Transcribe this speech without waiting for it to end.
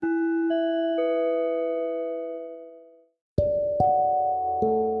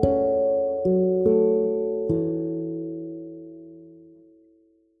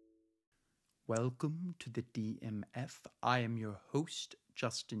Welcome to the DMF. I am your host,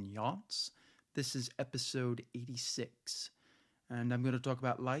 Justin Yance. This is episode 86, and I'm going to talk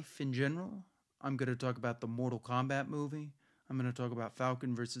about life in general. I'm going to talk about the Mortal Kombat movie. I'm going to talk about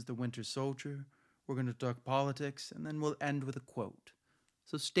Falcon versus the Winter Soldier. We're going to talk politics, and then we'll end with a quote.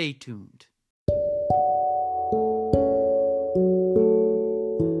 So stay tuned.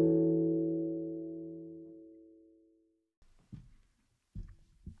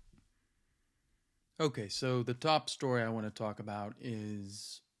 Okay, so the top story I want to talk about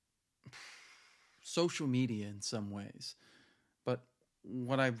is social media in some ways. But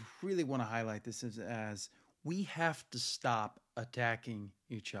what I really want to highlight this is as we have to stop attacking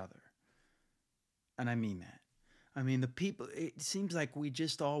each other. And I mean that. I mean, the people, it seems like we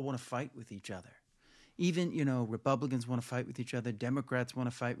just all want to fight with each other. Even, Republicans want to fight with each other. Democrats want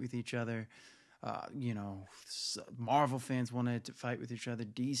to fight with each other. Marvel fans want to fight with each other.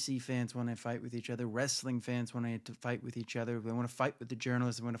 DC fans want to fight with each other. Wrestling fans want to fight with each other. They want to fight with the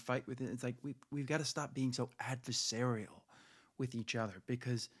journalists. They want to fight with it. It's like we've got to stop being so adversarial with each other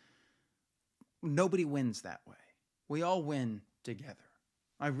because nobody wins that way. We all win together.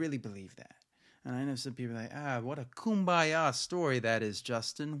 I really believe that. And I know some people are like, what a kumbaya story that is,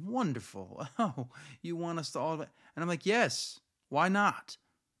 Justin. Wonderful. Oh, you want us to all... And I'm like, yes, why not?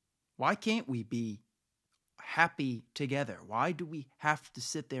 Why can't we be happy together? Why do we have to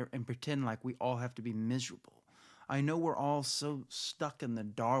sit there and pretend like we all have to be miserable? I know we're all so stuck in the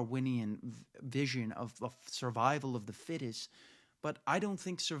Darwinian vision of survival of the fittest, but I don't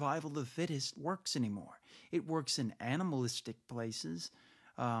think survival of the fittest works anymore. It works in animalistic places,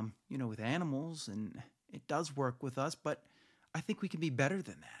 with animals, and it does work with us, but I think we can be better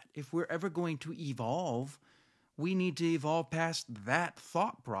than that. If we're ever going to evolve, we need to evolve past that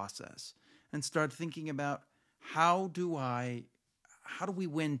thought process and start thinking about how do we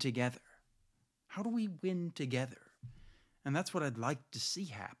win together? How do we win together? And that's what I'd like to see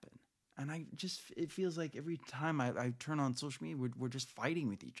happen. And it feels like every time I turn on social media, we're just fighting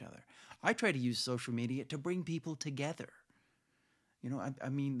with each other. I try to use social media to bring people together.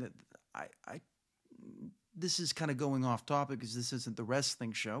 This is kind of going off topic because this isn't the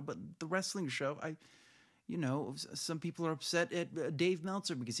wrestling show, but the wrestling show, some people are upset at Dave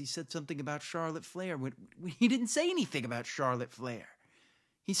Meltzer because he said something about Charlotte Flair. He didn't say anything about Charlotte Flair.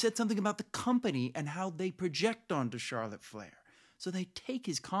 He said something about the company and how they project onto Charlotte Flair. So they take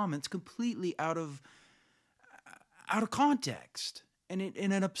his comments completely out of context. And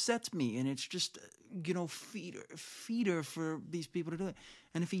it upsets me. And it's just, feeder for these people to do it.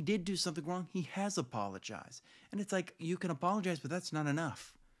 And if he did do something wrong, he has apologized. And it's like, you can apologize, but that's not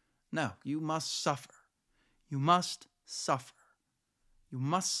enough. No, you must suffer. You must suffer. You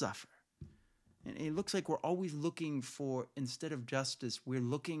must suffer. And it looks like we're always looking for, instead of justice, we're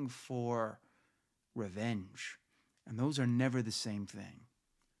looking for revenge. And those are never the same thing.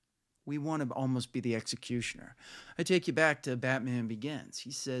 We want to almost be the executioner. I take you back to Batman Begins.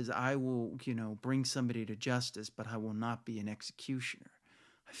 He says, I will, bring somebody to justice, but I will not be an executioner.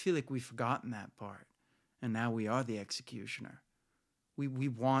 I feel like we've forgotten that part. And now we are the executioner. We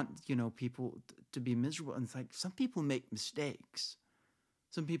want, people to be miserable. And it's like, some people make mistakes.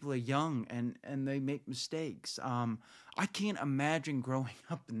 Some people are young and they make mistakes. I can't imagine growing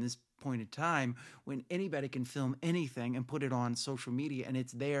up in this point in time when anybody can film anything and put it on social media and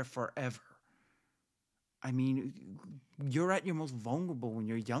it's there forever. I mean, you're at your most vulnerable when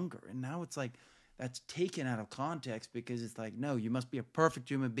you're younger. And now it's like, that's taken out of context because it's like, no, you must be a perfect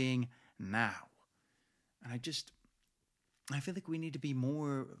human being now. And I feel like we need to be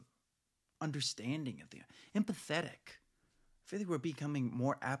more understanding of empathetic. I feel like we're becoming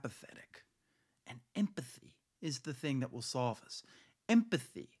more apathetic. And empathy is the thing that will solve us.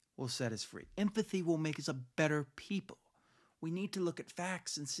 Empathy will set us free. Empathy will make us a better people. We need to look at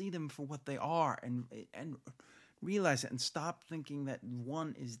facts and see them for what they are and realize it and stop thinking that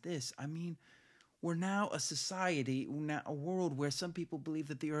one is this. I mean, we're now a society, a world where some people believe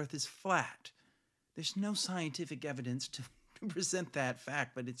that the earth is flat. There's no scientific evidence to present that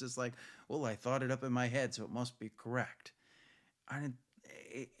fact, but it's just like, well, I thought it up in my head, so it must be correct. And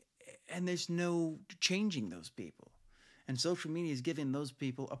there's no changing those people. And social media is giving those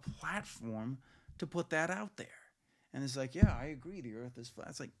people a platform to put that out there. And it's like, yeah, I agree, the earth is flat.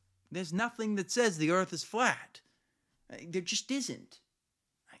 It's like, there's nothing that says the earth is flat. There just isn't.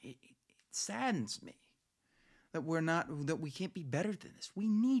 It saddens me that we can't be better than this. We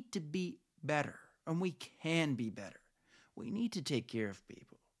need to be better, and we can be better. We need to take care of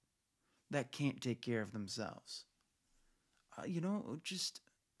people that can't take care of themselves.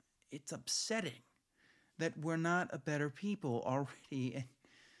 It's upsetting that we're not a better people already. And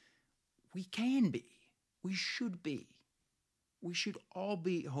we can be. We should be. We should all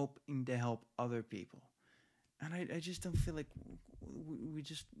be hoping to help other people. And I just don't feel like we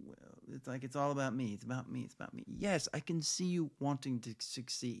just, it's like it's all about me. It's about me. It's about me. Yes, I can see you wanting to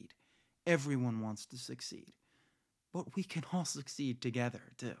succeed. Everyone wants to succeed. But we can all succeed together,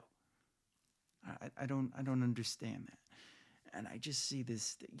 too. I don't understand that. And I just see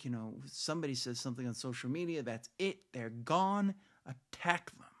this, somebody says something on social media, that's it, they're gone,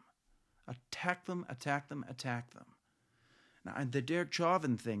 attack them. Attack them, attack them, attack them. Now, the Derek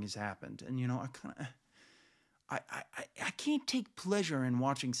Chauvin thing has happened, and, I can't take pleasure in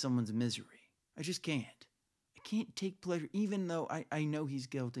watching someone's misery. I just can't. I can't take pleasure, even though I know he's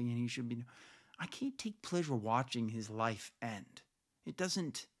guilty and he should be. I can't take pleasure watching his life end. It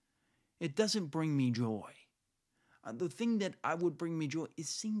doesn't bring me joy. The thing that I would bring me joy is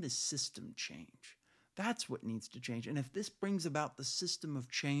seeing the system change. That's what needs to change. And if this brings about the system of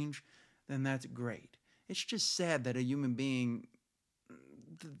change, then that's great. It's just sad that a human being,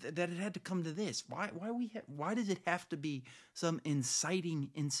 that it had to come to this. Why does it have to be some inciting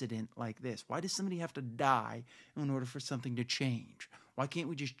incident like this? Why does somebody have to die in order for something to change? Why can't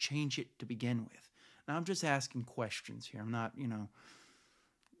we just change it to begin with? Now, I'm just asking questions here. I'm not,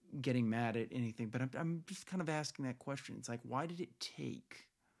 getting mad at anything, but I'm just kind of asking that question. It's like, why did it take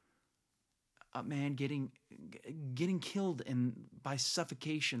a man getting killed by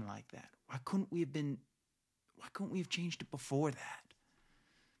suffocation like that? Why couldn't we have changed it before that?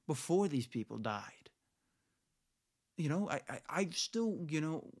 Before these people died? I still,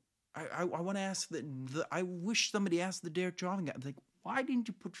 I want to ask I wish somebody asked the Derek Chauvin guy, like, why didn't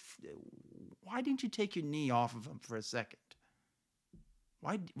you take your knee off of him for a second?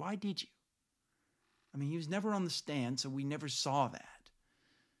 Why did you? I mean, he was never on the stand, so we never saw that.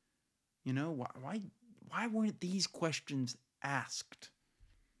 Why weren't these questions asked?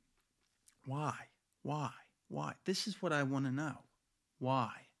 Why? This is what I want to know.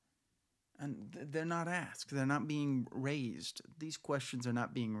 Why? And they're not asked. They're not being raised. These questions are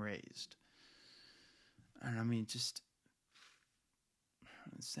not being raised. And I mean, just,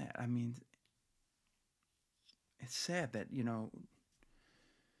 it's sad. I mean, it's sad that,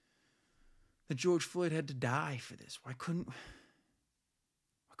 that George Floyd had to die for this. Why couldn't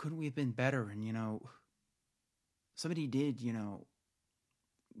we have been better? And, somebody did,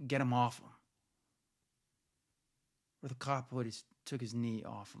 get him off him. Or the cop took his knee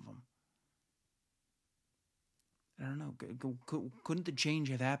off of him. I don't know. Couldn't the change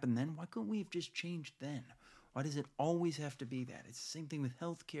have happened then? Why couldn't we have just changed then? Why does it always have to be that? It's the same thing with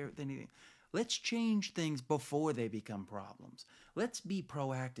healthcare, with anything. Let's change things before they become problems. Let's be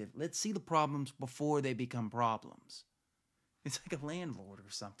proactive. Let's see the problems before they become problems. It's like a landlord or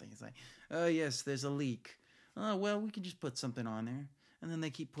something. It's like, oh, yes, there's a leak. Oh, well, we can just put something on there. And then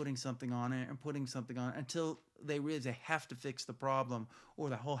they keep putting something on it and putting something on it until they realize they have to fix the problem or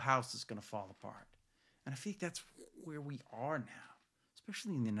the whole house is going to fall apart. And I think that's where we are now,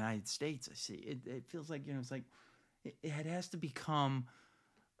 especially in the United States. I see it feels like, it's like it has to become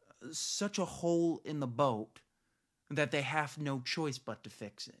such a hole in the boat that they have no choice but to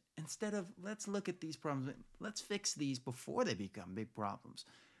fix it. Instead of, let's look at these problems, let's fix these before they become big problems.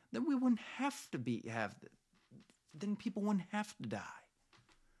 Then we wouldn't have to then people wouldn't have to die.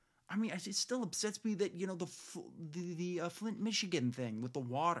 I mean, it still upsets me that, the Flint, Michigan thing with the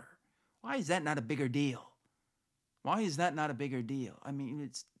water. Why is that not a bigger deal? Why is that not a bigger deal? I mean,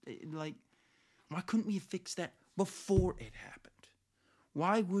 why couldn't we have fixed that before it happened?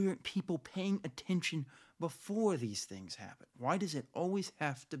 Why weren't people paying attention before these things happen? Why does it always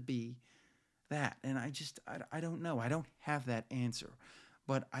have to be that? And I don't know. I don't have that answer.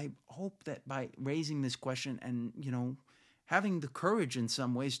 But I hope that by raising this question and, having the courage in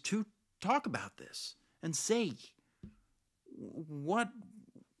some ways to talk about this and say, what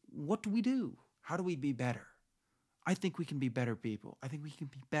do we do? How do we be better? I think we can be better people. I think we can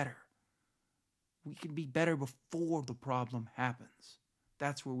be better. We can be better before the problem happens.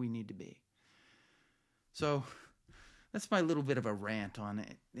 That's where we need to be. So that's my little bit of a rant on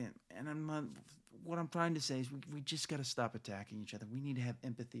it. And what I'm trying to say is we just got to stop attacking each other. We need to have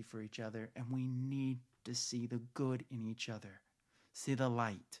empathy for each other, and we need to see the good in each other. See the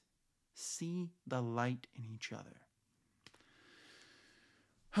light. See the light in each other.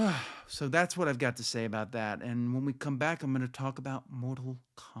 So that's what I've got to say about that. And when we come back, I'm going to talk about Mortal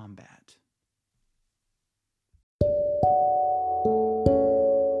Kombat.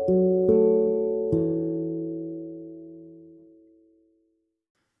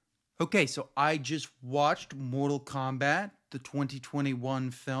 Okay, so I just watched Mortal Kombat, the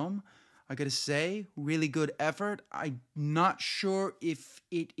 2021 film. I gotta say, really good effort. I'm not sure if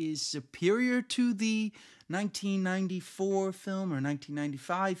it is superior to the 1994 film or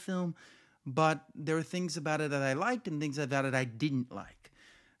 1995 film, but there are things about it that I liked and things about it I didn't like.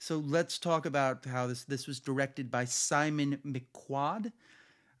 So let's talk about how this was directed by Simon McQuad.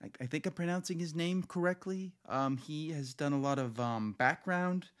 I think I'm pronouncing his name correctly. He has done a lot of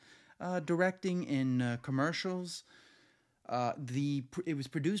background directing in commercials. It was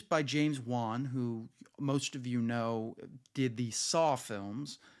produced by James Wan, who most of you know did the Saw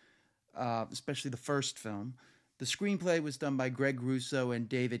films, especially the first film. The screenplay was done by Greg Russo and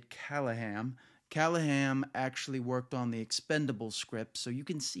David Callaham. Callaham actually worked on the Expendables script, so you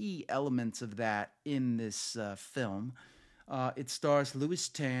can see elements of that in this film. It stars Louis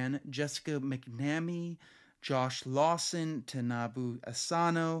Tan, Jessica McNamee, Josh Lawson, Tanabu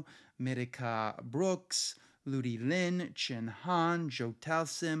Asano, Mirika Brooks, Ludi Lin, Chen Han, Joe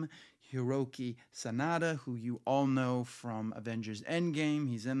Talsim, Hiroki Sanada, who you all know from Avengers Endgame.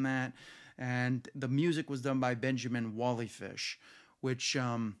 He's in that. And the music was done by Benjamin Wallyfish, which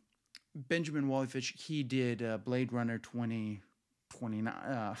Benjamin Wallyfish, he did Blade Runner 2029.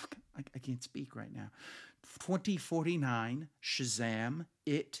 I can't speak right now. 2049, Shazam,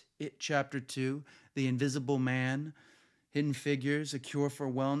 It Chapter 2, The Invisible Man, Hidden Figures, A Cure for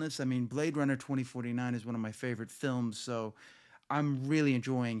Wellness. I mean, Blade Runner 2049 is one of my favorite films, so I'm really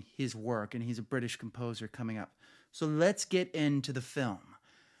enjoying his work, and he's a British composer coming up. So let's get into the film.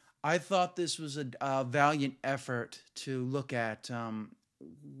 I thought this was a valiant effort to look at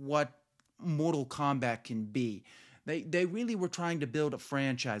what Mortal Kombat can be. They really were trying to build a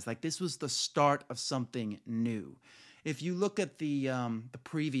franchise. Like, this was the start of something new. If you look at the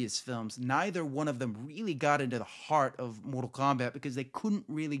previous films, neither one of them really got into the heart of Mortal Kombat because they couldn't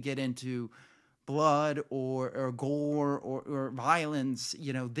really get into blood or gore or violence.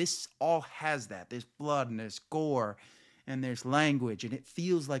 You know, this all has that. There's blood and there's gore and there's language, and it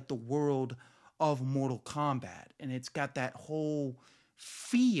feels like the world of Mortal Kombat. And it's got that whole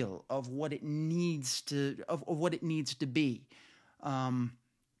feel of what it needs to be.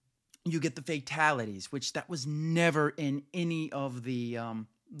 You get the fatalities, which that was never in any of the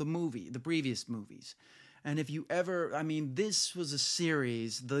previous movies. And if you ever, I mean, this was a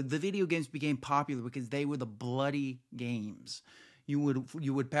series. The video games became popular because they were the bloody games. You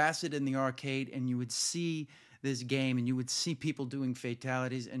would pass it in the arcade, and you would see this game, and you would see people doing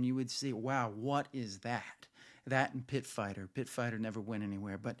fatalities, and you would see, wow, what is that? That and Pit Fighter. Pit Fighter never went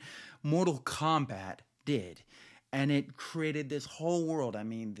anywhere, but Mortal Kombat did. And it created this whole world. I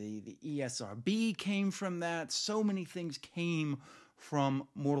mean, the ESRB came from that. So many things came from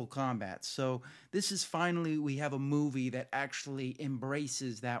Mortal Kombat. So this is finally, we have a movie that actually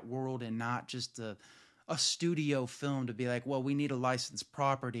embraces that world and not just a studio film to be like, well, we need a licensed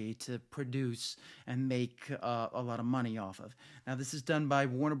property to produce and make a lot of money off of. Now, this is done by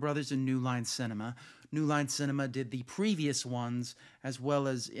Warner Brothers and New Line Cinema. New Line Cinema did the previous ones, as well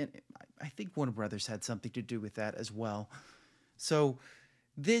as, I think Warner Brothers had something to do with that as well. So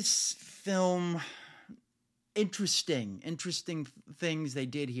this film, interesting things they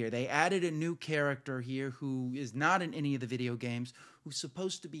did here. They added a new character here who is not in any of the video games, who's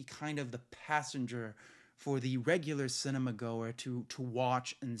supposed to be kind of the passenger for the regular cinema goer to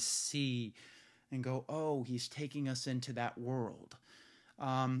watch and see and go, oh, he's taking us into that world.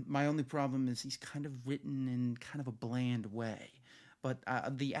 My only problem is he's kind of written in kind of a bland way. But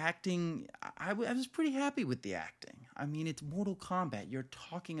the acting, I was pretty happy with the acting. I mean, it's Mortal Kombat. You're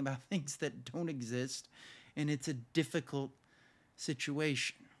talking about things that don't exist, and it's a difficult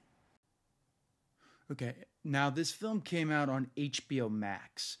situation. Okay, now this film came out on HBO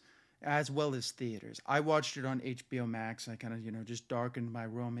Max, as well as theaters. I watched it on HBO Max. I kind of, just darkened my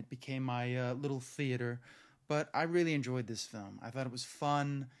room. It became my little theater. But I really enjoyed this film. I thought it was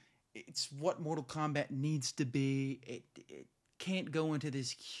fun. It's what Mortal Kombat needs to be. It can't go into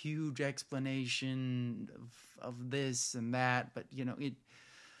this huge explanation of this and that. But,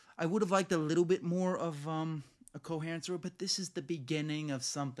 I would have liked a little bit more of a coherent story. But this is the beginning of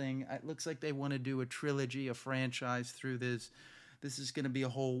something. It looks like they want to do a trilogy, a franchise through this. This is going to be a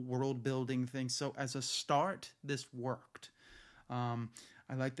whole world-building thing. So as a start, this worked.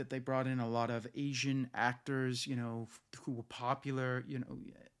 I like that they brought in a lot of Asian actors, who were popular,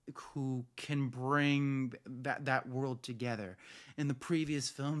 who can bring that world together. In the previous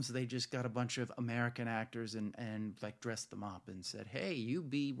films, they just got a bunch of American actors and like dressed them up and said, hey, you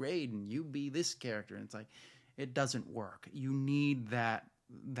be Raiden, you be this character. And it's like, it doesn't work. You need that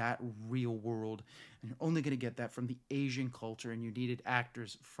real world, and you're only going to get that from the Asian culture, and you needed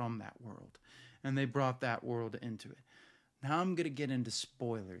actors from that world. And they brought that world into it. Now I'm going to get into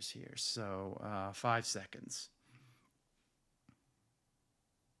spoilers here, so 5 seconds.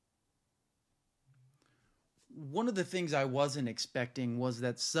 One of the things I wasn't expecting was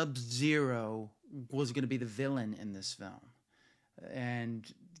that Sub-Zero was going to be the villain in this film. And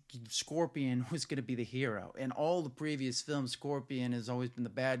Scorpion was going to be the hero. In all the previous films, Scorpion has always been the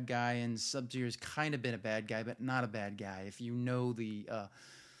bad guy, and Sub-Zero's kind of been a bad guy, but not a bad guy. If you know the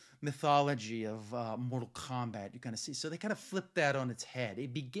mythology of Mortal Kombat, you kind of see. So they kind of flipped that on its head.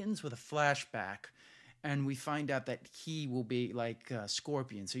 It begins with a flashback, and we find out that he will be like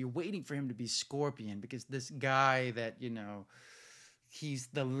Scorpion. So you're waiting for him to be Scorpion because this guy that, you know, he's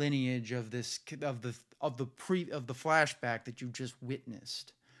the lineage of this of the flashback that you just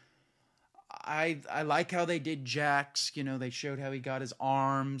witnessed. I like how they did Jax. You know, they showed how he got his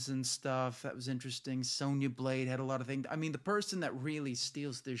arms and stuff. That was interesting. Sonya Blade had a lot of things. I mean, the person that really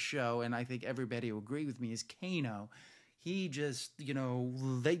steals this show, and I think everybody will agree with me, is Kano. He just, you know,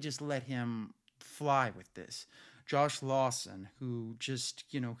 they just let him fly with this. Josh Lawson, who just,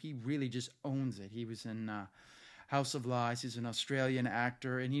 you know, he really just owns it. He was in House of Lies. He's an Australian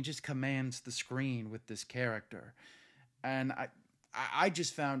actor, and he just commands the screen with this character. And I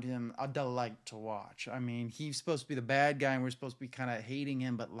just found him a delight to watch. I mean, he's supposed to be the bad guy, and we're supposed to be kind of hating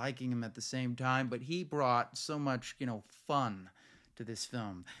him but liking him at the same time. But he brought so much, you know, fun to this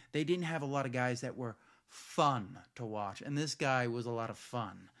film. They didn't have a lot of guys that were fun to watch, and this guy was a lot of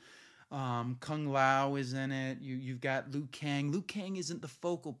fun. Kung Lao is in it. You've got Liu Kang. Liu Kang isn't the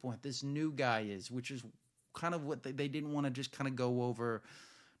focal point. This new guy is, which is kind of what they didn't want to just kind of go over,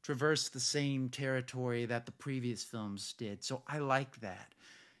 traverse the same territory that the previous films did. So I like that.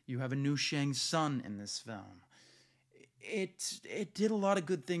 You have a new Shang Tsung in this film. It did a lot of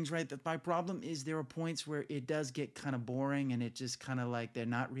good things right. My problem is there are points where it does get kind of boring, and it just kind of like they're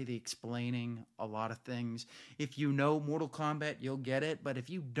not really explaining a lot of things. If you know Mortal Kombat, you'll get it. But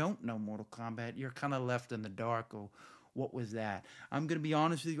if you don't know Mortal Kombat, you're kind of left in the dark. Oh, what was that? I'm going to be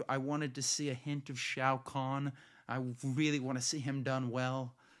honest with you. I wanted to see a hint of Shao Kahn. I really want to see him done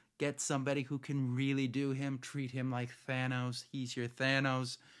well. Get somebody who can really do him. Treat him like Thanos. He's your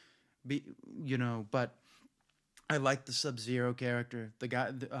Thanos. But I like the Sub-Zero character. The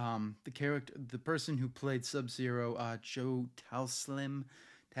guy, the character, the person who played Sub-Zero, Joe Taslim,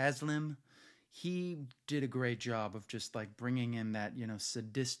 he did a great job of just like bringing in that, you know,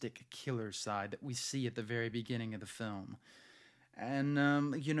 sadistic killer side that we see at the very beginning of the film.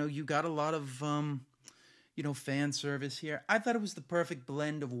 And, you got a lot of, fan service here. I thought it was the perfect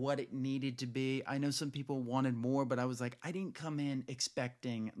blend of what it needed to be. I know some people wanted more, but I was like, I didn't come in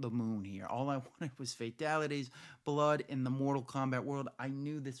expecting the moon here. All I wanted was fatalities, blood in the Mortal Kombat world. I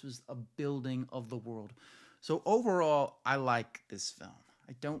knew this was a building of the world. So overall, I like this film.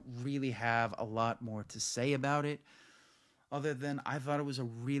 I don't really have a lot more to say about it, other than I thought it was a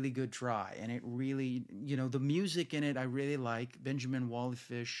really good try. And it really, the music in it, I really like. Benjamin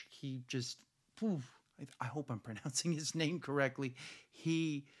Wallfish, he just, I hope I'm pronouncing his name correctly.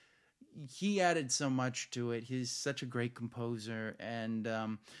 He added so much to it. He's such a great composer. And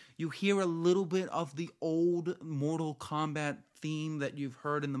you hear a little bit of the old Mortal Kombat theme that you've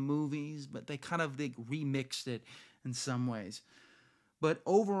heard in the movies, but they remixed it in some ways. But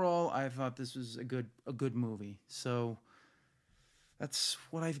overall, I thought this was a good movie. So that's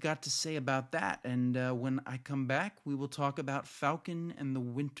what I've got to say about that. And when I come back, we will talk about Falcon and the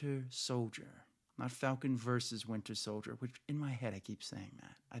Winter Soldier. Not Falcon versus Winter Soldier, which in my head I keep saying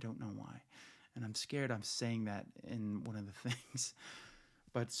that. I don't know why. And I'm scared I'm saying that in one of the things.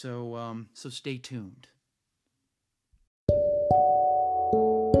 But so stay tuned.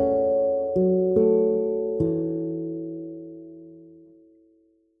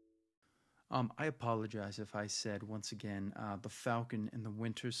 I apologize if I said, once again, the Falcon and the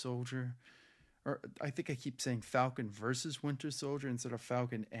Winter Soldier. Or I think I keep saying Falcon versus Winter Soldier instead of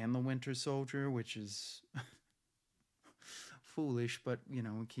Falcon and the Winter Soldier, which is foolish, but,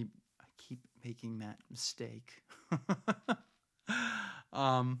 I keep making that mistake.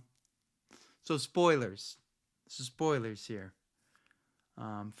 So spoilers. Spoilers here.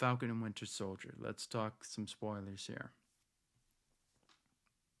 Falcon and Winter Soldier. Let's talk some spoilers here.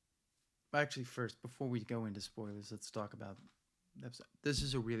 Actually, first, before we go into spoilers, let's talk about the episode. This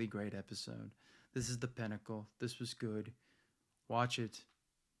is a really great episode. This is the pinnacle. This was good. Watch it.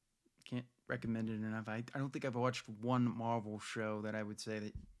 Can't recommend it enough. I don't think I've watched one Marvel show that I would say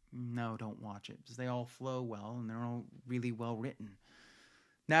that, no, don't watch it. Because they all flow well, and they're all really well written.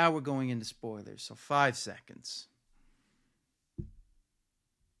 Now we're going into spoilers, so 5 seconds.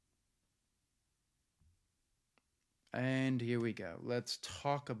 And here we go. Let's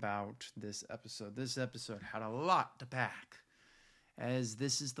talk about this episode. This episode had a lot to pack, as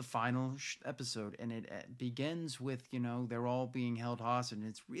this is the final episode, and it begins with, they're all being held hostage, and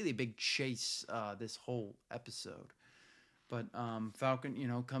it's really a big chase, this whole episode. But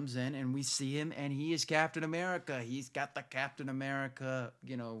Falcon, comes in, and we see him, and he is Captain America. He's got the Captain America,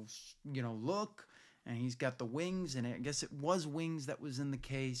 look, and he's got the wings, and I guess it was wings that was in the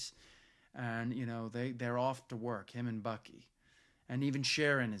case. And, they're off to work, him and Bucky. And even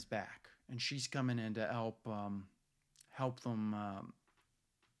Sharon is back, and she's coming in to help them,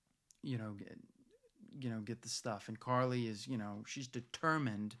 get the stuff. And Carly is, she's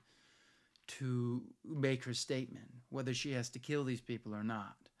determined to make her statement, whether she has to kill these people or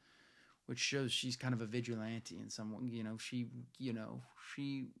not, which shows she's kind of a vigilante in someone,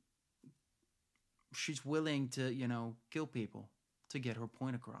 she's willing to, kill people to get her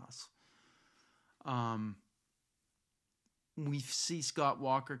point across. We see Scott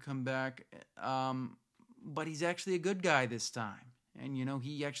Walker come back, but he's actually a good guy this time. And,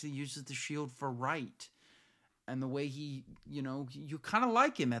 he actually uses the shield for right. And the way he, you kind of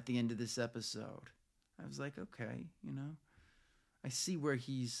like him at the end of this episode. I was like, okay, I see where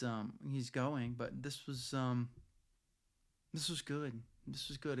he's going, but this was good. This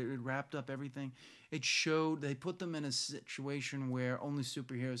was good. It wrapped up everything. It showed, they put them in a situation where only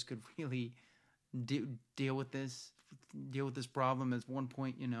superheroes could really deal with this problem. At one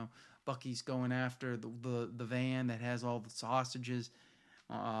point, Bucky's going after the van that has all the hostages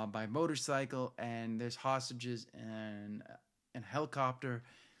by motorcycle, and there's hostages and a helicopter,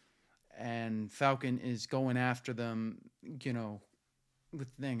 and Falcon is going after them, with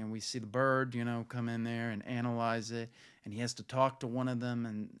the thing, and we see the bird, come in there and analyze it, and he has to talk to one of them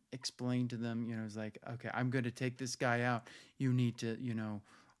and explain to them, it's like, okay, I'm going to take this guy out. You need to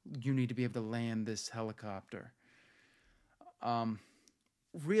be able to land this helicopter.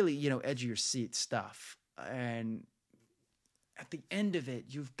 Really, edge of your seat stuff. And at the end of it,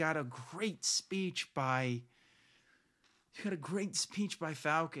 you've got a great speech by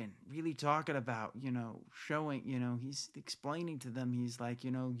Falcon, really talking about, showing, he's explaining to them, he's like,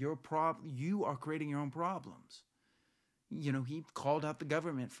 you are creating your own problems. He called out the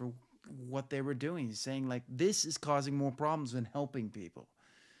government for what they were doing. He's saying, like, this is causing more problems than helping people.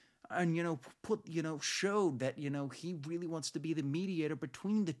 And, showed that, he really wants to be the mediator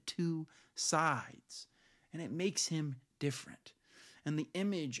between the two sides. And it makes him different. And the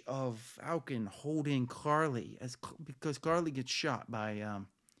image of Falcon holding Carly, because Carly gets shot by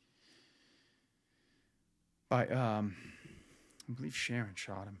I believe Sharon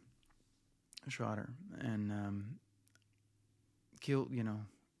shot her, and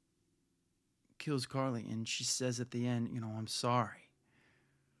kills Carly. And she says at the end, I'm sorry.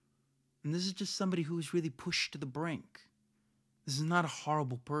 And this is just somebody who's really pushed to the brink. This is not a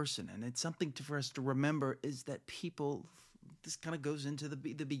horrible person. And it's something for us to remember, is that people, this kind of goes into the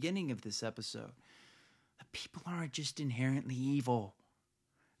beginning of this episode, that people aren't just inherently evil.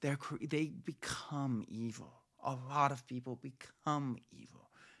 They become evil. A lot of people become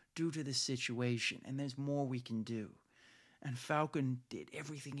evil due to the situation. And there's more we can do. And Falcon did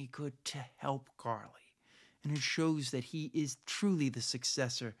everything he could to help Carly. And it shows that he is truly the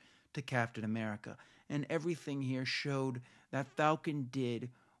successor to Captain America. And everything here showed that Falcon did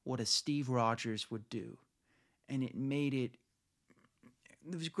what a Steve Rogers would do. And it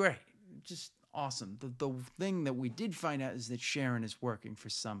was great. Just awesome. The thing that we did find out is that Sharon is working for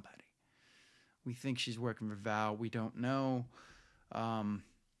somebody. We think she's working for Val. We don't know.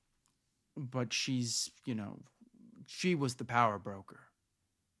 But she's, she was the power broker.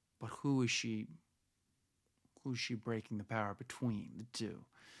 But who is she? Who's she breaking the power between the two?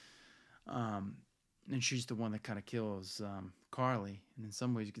 And she's the one that kind of kills Carly. And in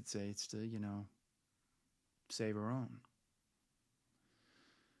some ways you could say it's to, save her own.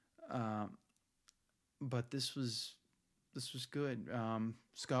 But this was good.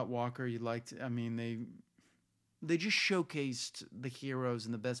 Scott Walker, they just showcased the heroes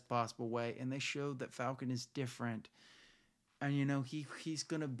in the best possible way, and they showed that Falcon is different. And he's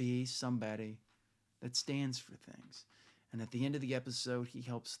gonna be somebody that stands for things. And at the end of the episode, he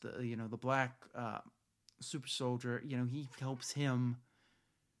helps the black super soldier. He helps him.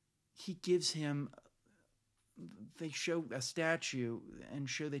 He gives him. They show a statue and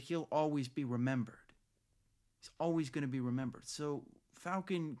show that he'll always be remembered. He's always going to be remembered. So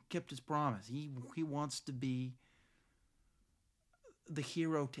Falcon kept his promise. He wants to be the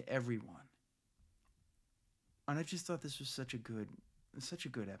hero to everyone. And I just thought this was such a good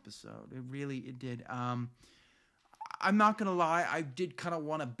episode. It did. I'm not gonna lie, I did kind of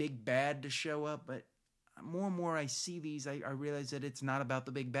want a big bad to show up, but more and more I see these, I realize that it's not about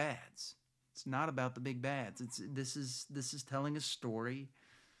the big bads. It's not about the big bads. This is telling a story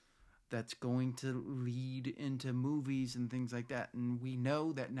that's going to lead into movies and things like that. And we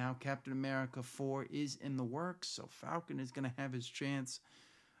know that now Captain America 4 is in the works, so Falcon is going to have his chance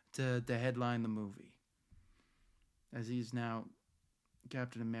to headline the movie, as he's now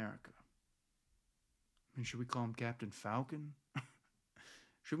Captain America. I mean, should we call him Captain Falcon?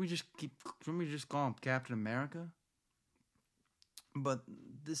 Shouldn't we just call him Captain America? But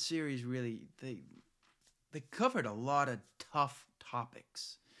this series really, they covered a lot of tough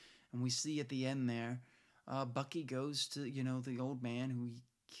topics. And we see at the end there, Bucky goes to, the old man who he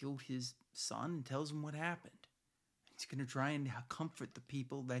killed his son and tells him what happened. He's going to try and comfort the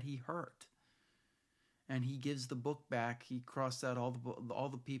people that he hurt. And he gives the book back. He crossed out all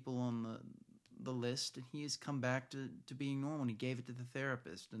the people on the list, and he has come back to being normal. And he gave it to the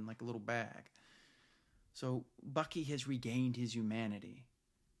therapist in like a little bag. So Bucky has regained his humanity.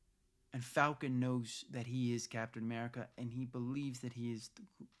 And Falcon knows that he is Captain America, and he believes that he is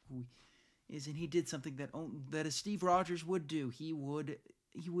who he is, and he did something that a Steve Rogers would do. He would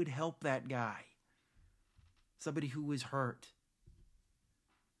help that guy, somebody who was hurt.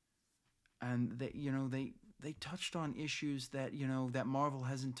 And they touched on issues that that Marvel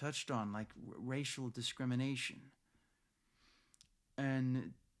hasn't touched on, like racial discrimination.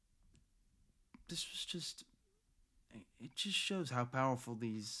 And this just shows how powerful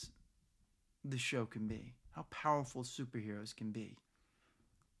this show can be, how powerful superheroes can be,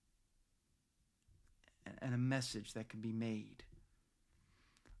 and a message that can be made.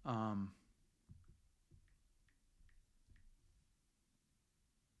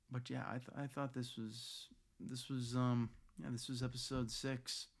 But yeah, I thought this was episode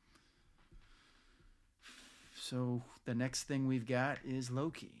 6. So the next thing we've got is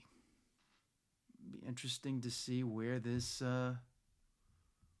Loki. Be interesting to see where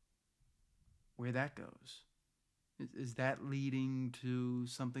that goes. Is that leading to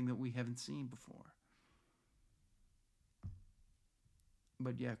something that we haven't seen before?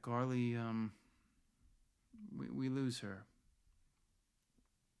 But yeah, Carly, we lose her.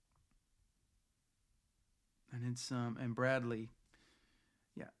 And it's and Bradley,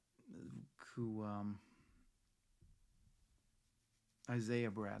 yeah, who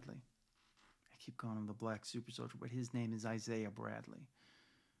Isaiah Bradley. I keep calling him the Black Super Soldier, but his name is Isaiah Bradley.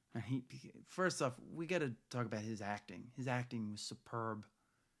 And first off, we got to talk about his acting. His acting was superb.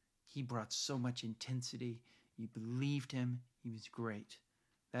 He brought so much intensity. You believed him. He was great.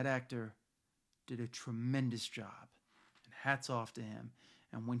 That actor did a tremendous job. And hats off to him.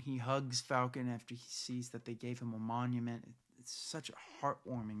 And when he hugs Falcon after he sees that they gave him a monument, it's such a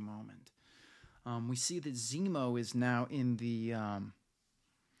heartwarming moment. We see that Zemo is now in the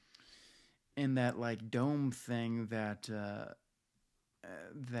in that like dome thing that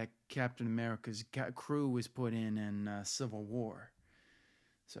that Captain America's crew was put in Civil War.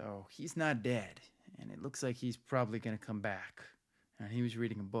 So he's not dead, and it looks like he's probably going to come back. And he was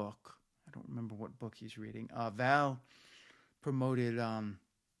reading a book. I don't remember what book he's reading. Val promoted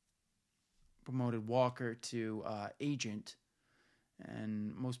Walker to agent,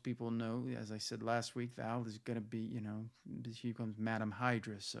 and most people know, as I said last week, Val is going to be, she becomes Madam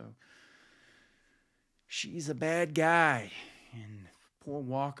Hydra, so she's a bad guy, and poor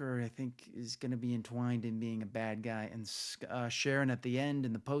Walker, I think, is going to be entwined in being a bad guy. And Sharon at the end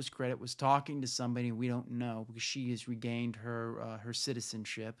in the post-credit was talking to somebody we don't know, because she has regained her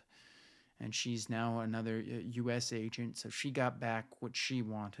citizenship. And she's now another U.S. agent, so she got back what she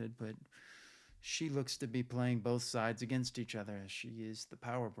wanted, but she looks to be playing both sides against each other. She is the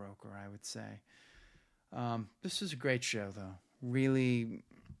power broker, I would say. This is a great show, though. Really,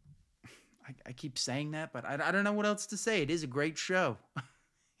 I keep saying that, but I don't know what else to say. It is a great show.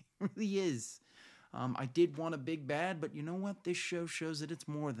 It really is. I did want a big bad, but you know what? This show shows that it's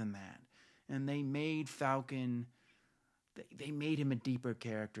more than that. And they made Falcon, they made him a deeper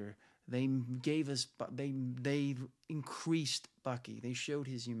character. They gave us, they increased Bucky. They showed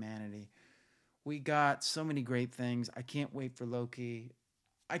his humanity. We got so many great things. I can't wait for Loki.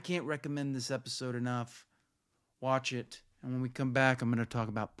 I can't recommend this episode enough. Watch it. And when we come back, I'm going to talk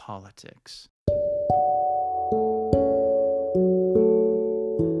about politics.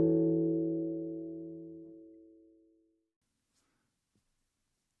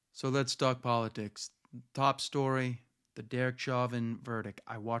 So let's talk politics. Top story. The Derek Chauvin verdict.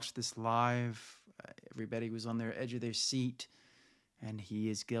 I watched this live. Everybody was on their edge of their seat, and he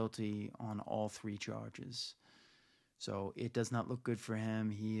is guilty on all 3 charges. So it does not look good for him.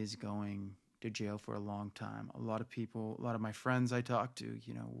 He is going to jail for a long time. A lot of people, a lot of my friends I talked to,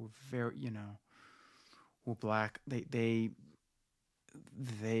 were very, were black, they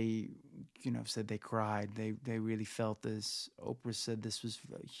said they cried. They really felt this. Oprah said this was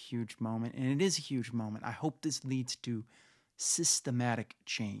a huge moment, and it is a huge moment. I hope this leads to systematic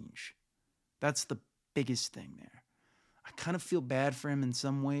change. That's the biggest thing there. I kind of feel bad for him in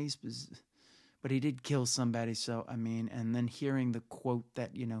some ways, but he did kill somebody. So, I mean, and then hearing the quote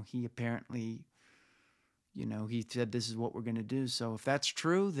that, he apparently, he said this is what we're going to do. So if that's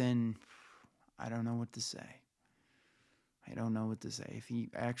true, then I don't know what to say. I don't know what to say. If he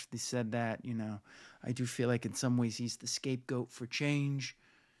actually said that, I do feel like in some ways he's the scapegoat for change.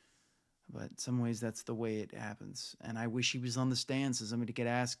 But in some ways that's the way it happens. And I wish he was on the stand so somebody could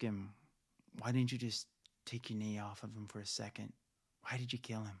ask him, why didn't you just take your knee off of him for a second? Why did you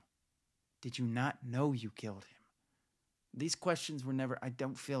kill him? Did you not know you killed him? These questions were never, I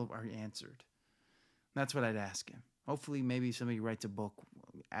don't feel, are answered. That's what I'd ask him. Hopefully maybe somebody writes a book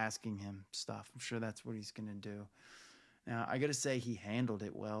asking him stuff. I'm sure that's what he's going to do. Now, I got to say he handled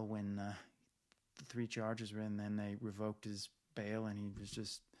it well when the 3 charges were in. Then they revoked his bail, and he was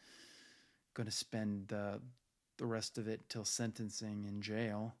just going to spend the rest of it till sentencing in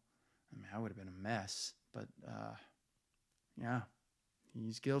jail. I mean, that would have been a mess. But, yeah,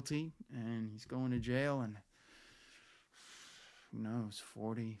 he's guilty, and he's going to jail, and who knows,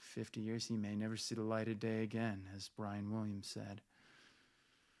 40, 50 years, he may never see the light of day again, as Brian Williams said.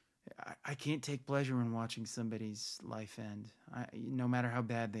 I can't take pleasure in watching somebody's life end, no matter how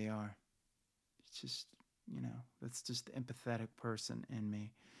bad they are. It's just, that's just the empathetic person in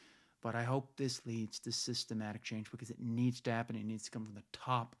me. But I hope this leads to systematic change because it needs to happen. It needs to come from the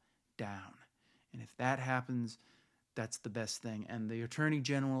top down. And if that happens, that's the best thing. And the Attorney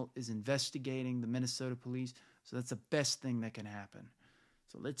General is investigating the Minnesota police, so that's the best thing that can happen.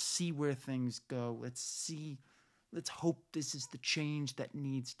 So let's see where things go. Let's hope this is the change that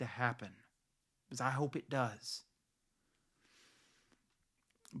needs to happen, because I hope it does.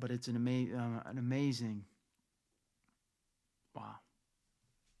 But it's an amazing, wow.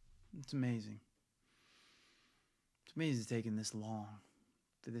 It's amazing. It's amazing it's taken this long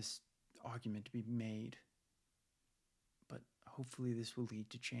for this argument to be made. But hopefully this will lead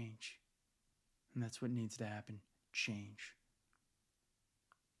to change. And that's what needs to happen, change.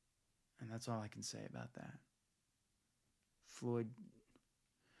 And that's all I can say about that.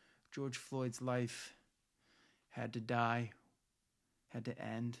 George Floyd's life had to die, had to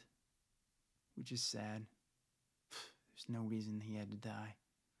end, which is sad. There's no reason he had to die.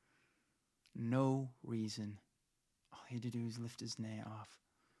 No reason. All he had to do was lift his knee off.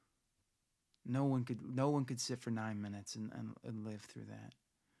 No one could sit for 9 minutes and live through that.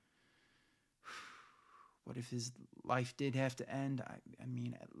 What if his life did have to end? I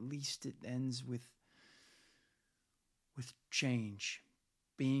mean, at least it ends with change,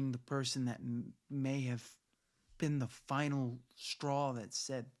 being the person that may have been the final straw that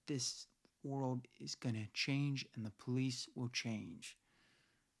said this world is going to change and the police will change.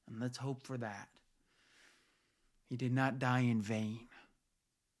 And let's hope for that. He did not die in vain.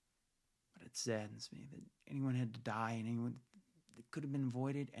 But it saddens me that anyone had to die and anyone that could have been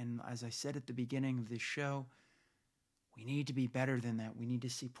avoided. And as I said at the beginning of this show, we need to be better than that. We need to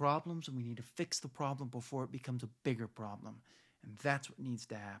see problems and we need to fix the problem before it becomes a bigger problem. And that's what needs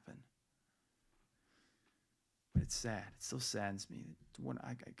to happen. But it's sad. It still saddens me.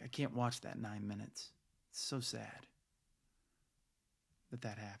 I can't watch that 9 minutes. It's so sad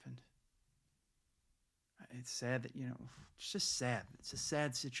that happened. It's sad that, it's just sad. It's a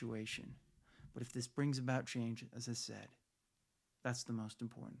sad situation. But if this brings about change, as I said, that's the most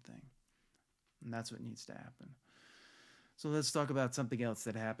important thing. And that's what needs to happen. So let's talk about something else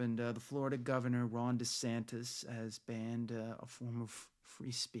that happened. The Florida governor, Ron DeSantis, has banned a form of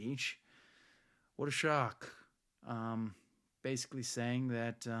free speech. What a shock. Basically saying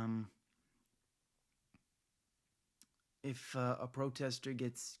that if a protester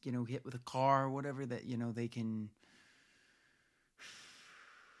gets, hit with a car or whatever, that,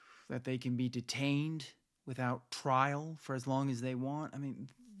 they can be detained without trial for as long as they want. I mean,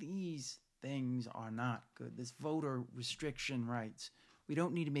 these things are not good. This voter restriction rights, we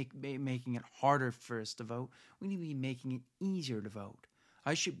don't need to be making it harder for us to vote. We need to be making it easier to vote.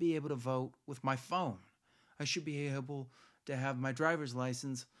 I should be able to vote with my phone. I should be able to have my driver's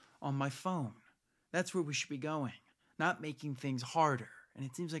license on my phone. That's where we should be going, not making things harder. And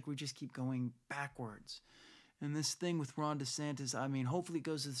it seems like we just keep going backwards. And this thing with Ron DeSantis, I mean, hopefully it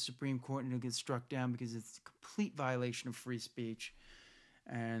goes to the Supreme Court and it'll get struck down because it's a complete violation of free speech.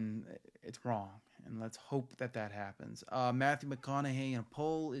 And it's wrong. And let's hope that happens. Matthew McConaughey in a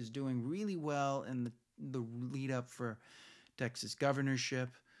poll is doing really well in the lead up for Texas governorship.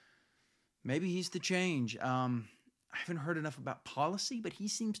 maybe he's the change. I haven't heard enough about policy, but he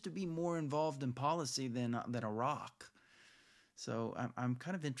seems to be more involved in policy than Iraq. So I'm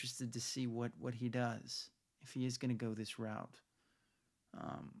kind of interested to see what he does if he is going to go this route.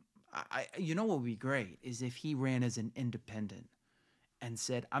 You know what would be great is if he ran as an independent and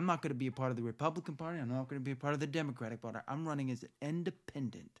said, I'm not going to be a part of the Republican Party. I'm not going to be a part of the Democratic Party. I'm running as an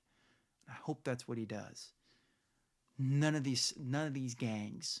independent. I hope that's what he does. None of these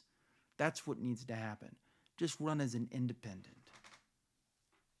gangs. That's what needs to happen. Just run as an independent.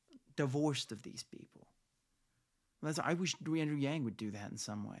 Divorced of these people. I wish Andrew Yang would do that in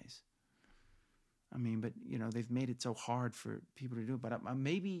some ways. I mean, but, they've made it so hard for people to do it. But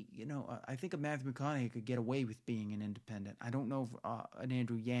maybe, I think a Matthew McConaughey could get away with being an independent. I don't know if an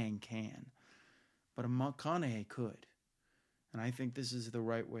Andrew Yang can. But a McConaughey could. And I think this is the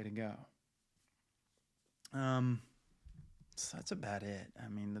right way to go. So that's about it. I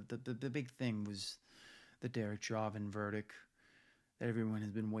mean, the big thing was the Derek Chauvin verdict that everyone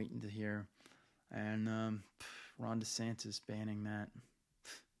has been waiting to hear. And Ron DeSantis banning that.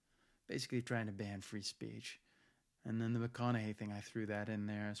 Basically trying to ban free speech. And then the McConaughey thing, I threw that in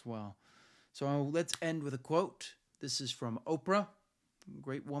there as well. So let's end with a quote. This is from Oprah.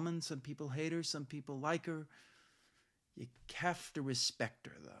 Great woman. Some people hate her. Some people like her. You have to respect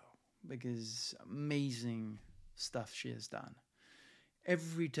her, though, because amazing stuff she has done.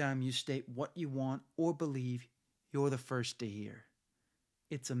 Every time you state what you want or believe, you're the first to hear.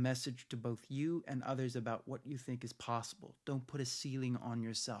 It's a message to both you and others about what you think is possible. Don't put a ceiling on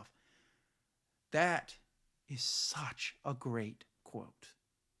yourself. That is such a great quote.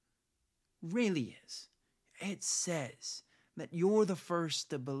 Really is. It says that you're the first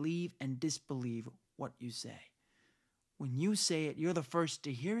to believe and disbelieve what you say. When you say it, you're the first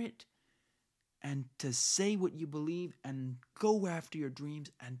to hear it and to say what you believe and go after your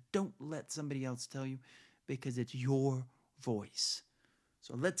dreams and don't let somebody else tell you because it's your voice.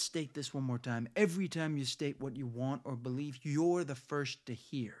 So let's state this one more time. Every time you state what you want or believe, you're the first to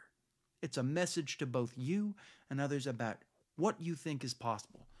hear. It's a message to both you and others about what you think is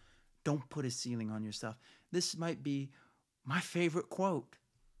possible. Don't put a ceiling on yourself. This might be my favorite quote.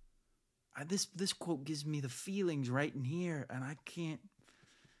 This quote gives me the feelings right in here, and I can't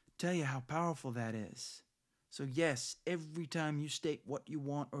tell you how powerful that is. So yes, every time you state what you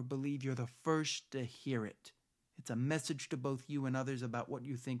want or believe, you're the first to hear it. It's a message to both you and others about what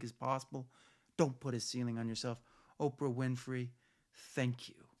you think is possible. Don't put a ceiling on yourself. Oprah Winfrey, thank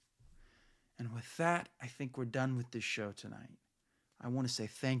you. And with that, I think we're done with this show tonight. I want to say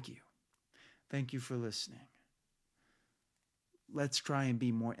thank you. Thank you for listening. Let's try and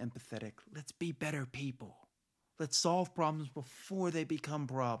be more empathetic. Let's be better people. Let's solve problems before they become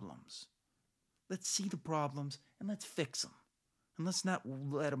problems. Let's see the problems and let's fix them. And let's not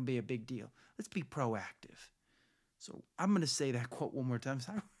let them be a big deal. Let's be proactive. So I'm going to say that quote one more time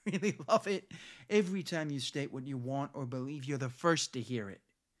because I really love it. Every time you state what you want or believe, you're the first to hear it.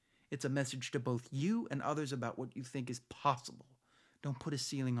 It's a message to both you and others about what you think is possible. Don't put a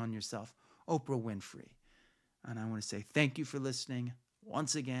ceiling on yourself. Oprah Winfrey. And I want to say thank you for listening.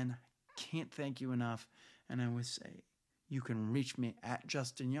 Once again, I can't thank you enough. And I would say you can reach me at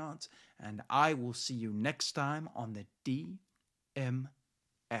Justin Yance. And I will see you next time on the DMF.